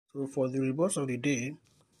So for the rewards of the day,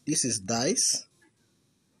 this is dice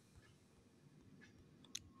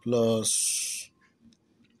plus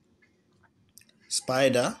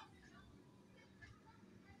spider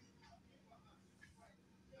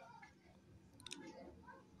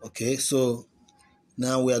okay, so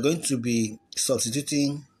now we are going to be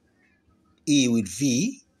substituting E with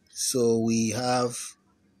V. So we have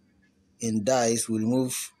in dice, we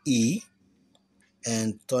remove E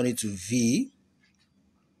and turn it to V.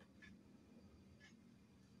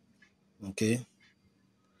 Okay.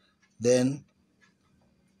 Then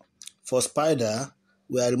for spider,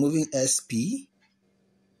 we are removing SP.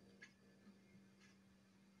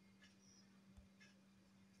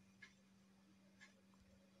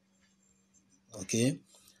 Okay.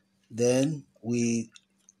 Then we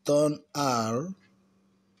turn R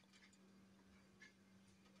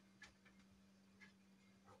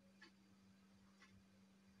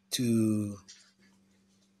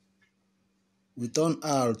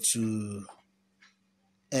to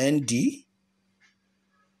ND.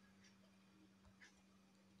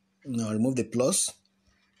 Now remove the plus.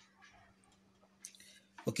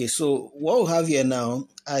 Okay, so what we have here now,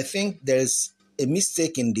 I think there's a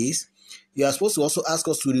mistake in this. You are supposed to also ask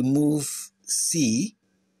us to remove C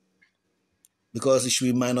because it should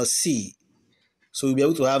be minus C. So we'll be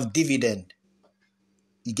able to have dividend.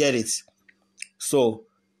 You get it? So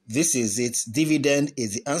this is it. Dividend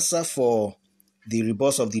is the answer for the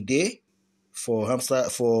reverse of the day for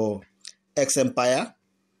X Empire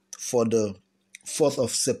for the 4th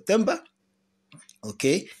of September.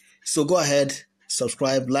 Okay, so go ahead,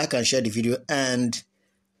 subscribe, like, and share the video. And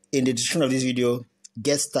in the description of this video,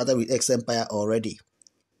 get started with X Empire already.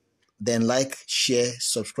 Then like, share,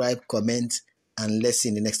 subscribe, comment, and let's see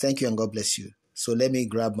in the next. Thank you and God bless you. So let me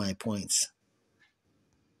grab my points.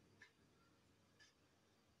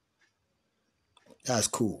 That's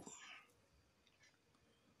cool.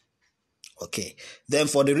 Okay, then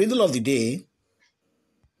for the riddle of the day,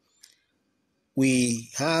 we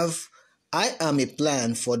have, I am a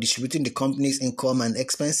plan for distributing the company's income and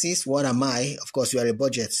expenses. What am I? Of course, you are a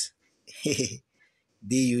budget.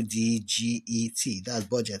 BUDGET, that's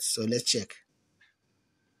budget. So let's check.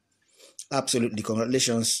 Absolutely,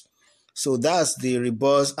 congratulations. So that's the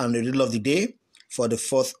rebus and the riddle of the day for the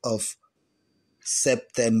 4th of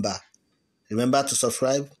September. Remember to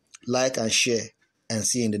subscribe, like, and share, and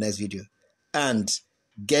see you in the next video. And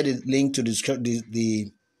get a link to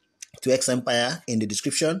to X Empire in the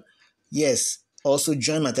description. Yes, also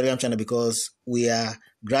join my Telegram channel because we are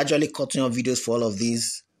gradually cutting off videos for all of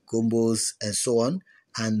these combos and so on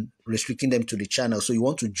and restricting them to the channel. So you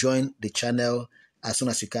want to join the channel as soon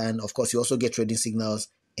as you can. Of course, you also get trading signals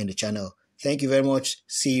in the channel. Thank you very much.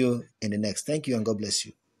 See you in the next. Thank you and God bless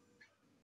you.